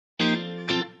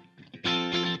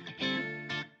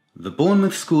The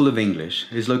Bournemouth School of English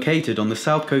is located on the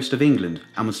south coast of England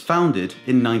and was founded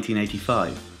in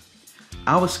 1985.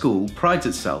 Our school prides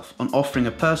itself on offering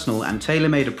a personal and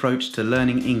tailor-made approach to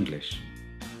learning English.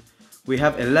 We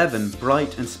have 11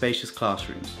 bright and spacious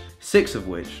classrooms, 6 of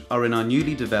which are in our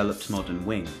newly developed modern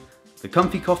wing. The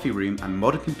comfy coffee room and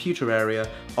modern computer area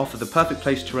offer the perfect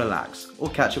place to relax or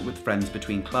catch up with friends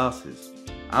between classes.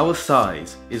 Our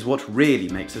size is what really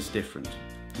makes us different.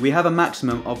 We have a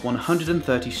maximum of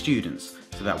 130 students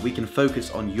so that we can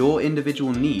focus on your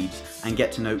individual needs and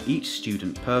get to know each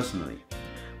student personally.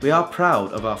 We are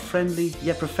proud of our friendly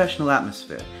yet professional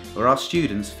atmosphere where our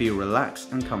students feel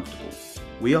relaxed and comfortable.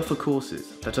 We offer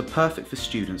courses that are perfect for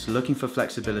students looking for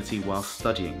flexibility while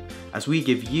studying, as we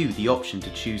give you the option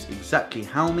to choose exactly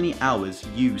how many hours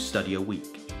you study a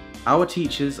week. Our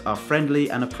teachers are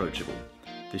friendly and approachable.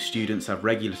 The students have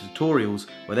regular tutorials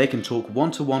where they can talk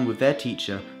one-to-one with their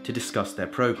teacher to discuss their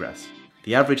progress.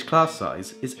 The average class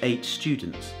size is 8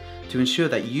 students, to ensure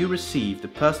that you receive the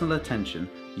personal attention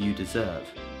you deserve.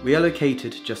 We are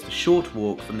located just a short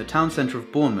walk from the town centre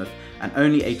of Bournemouth and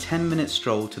only a 10-minute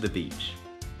stroll to the beach.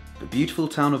 The beautiful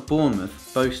town of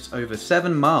Bournemouth boasts over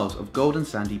 7 miles of golden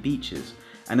sandy beaches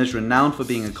and is renowned for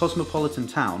being a cosmopolitan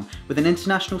town with an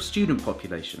international student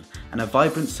population and a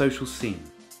vibrant social scene.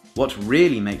 What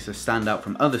really makes us stand out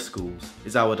from other schools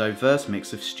is our diverse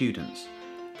mix of students.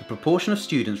 The proportion of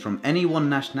students from any one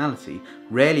nationality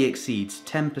rarely exceeds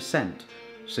 10%,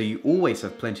 so you always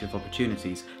have plenty of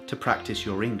opportunities to practice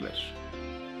your English.